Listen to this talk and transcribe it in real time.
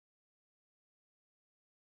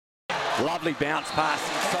Lovely bounce pass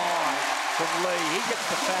inside from Lee. He gets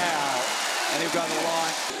the foul, and he'll go to the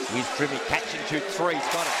line. Here's Trimmy, catch and shoot three. He's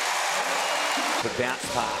got it. Good bounce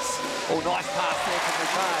pass. Oh, nice pass there from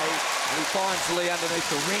McVay, and he finds Lee underneath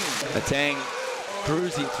the ring. Matang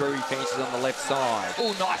cruising through. He finishes on the left side.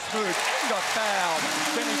 Oh, nice move. And got fouled.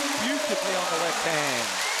 Finished beautifully on the left hand.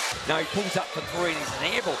 No, he pulls up for three, and he's an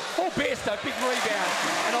airball. Oh, Bairstow, big rebound,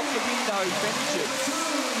 and off the window finishes.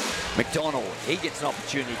 McDonald, he gets an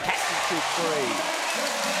opportunity. Catch and shoot three.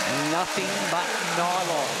 Nothing but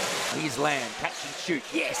nylon. Here's Lamb, catch and shoot.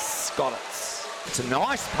 Yes, got it. It's a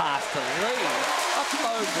nice pass to Lee. Up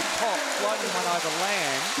over the top, floating one over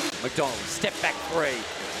Lamb. McDonald, step back three.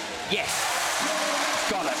 Yes,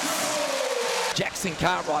 got it. Jackson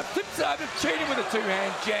Cartwright flips it over, cheating with a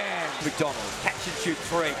two-hand jam. McDonald, catch and shoot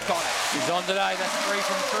three. Got it. He's on today. That's 3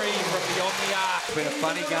 from 3 from beyond the arc. It's been a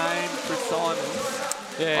funny game for Simons.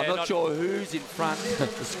 Yeah, I'm not sure who's in front.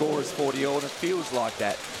 The score is 40-all, and it feels like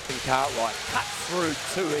that. And Cartwright cuts through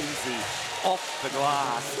too easy. Off the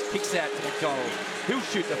glass. Kicks out to McDonald. He'll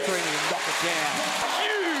shoot the three and knock it down.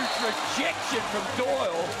 Huge rejection from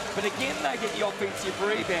Doyle, but again they get the offensive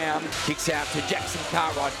rebound. Kicks out to Jackson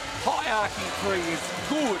Cartwright. High arcing three is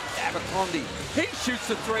good. Abercrombie. He shoots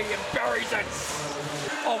the three and buries it.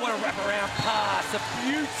 Oh, what a wraparound pass. A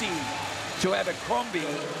beauty to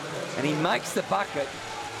Abercrombie. And he makes the bucket.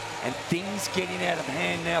 And things getting out of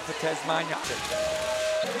hand now for Tasmania.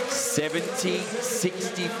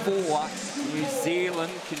 70-64. New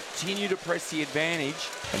Zealand continue to press the advantage.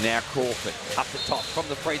 And now Crawford up the top from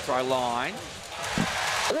the free throw line.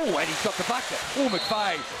 Oh, and he's got the bucket. Oh,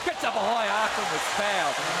 McVay gets up a high arc and was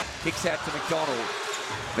fouled. Kicks out to McDonald.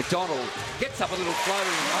 McDonald gets up a little floater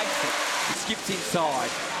and makes it. He skips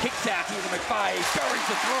inside. Kicks out here to McVay. Buries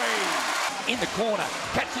the three. In the corner.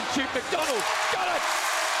 Catch and shoot. McDonald. Got it.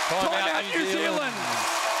 Time out New Zealand.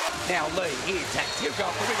 Now Lee, he attacks. He'll go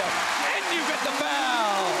up the window. And you get the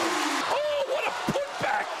foul. Oh, what a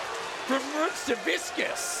putback from Roots to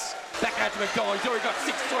Viscus. Back out to McDonald. He's already got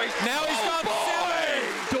 6 threes. Now he's got 7.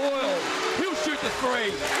 Doyle. He'll shoot the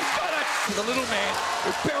three. He's got it. The little man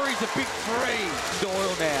who buries a big three.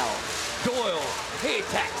 Doyle now. Doyle. He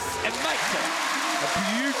attacks and makes it. A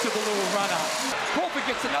beautiful little runner. Crawford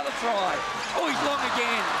gets another try. Oh, he's long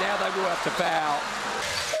again. Now they will have to foul.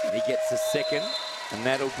 He gets a second, and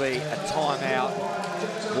that'll be a timeout.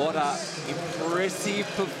 What a impressive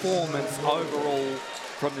performance overall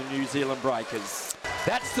from the New Zealand Breakers.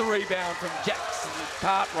 That's the rebound from Jackson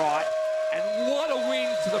Cartwright, and what a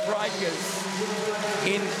win to the Breakers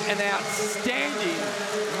in an outstanding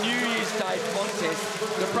New Year's Day contest.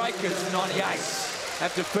 The Breakers 98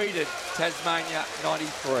 have defeated Tasmania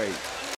 93.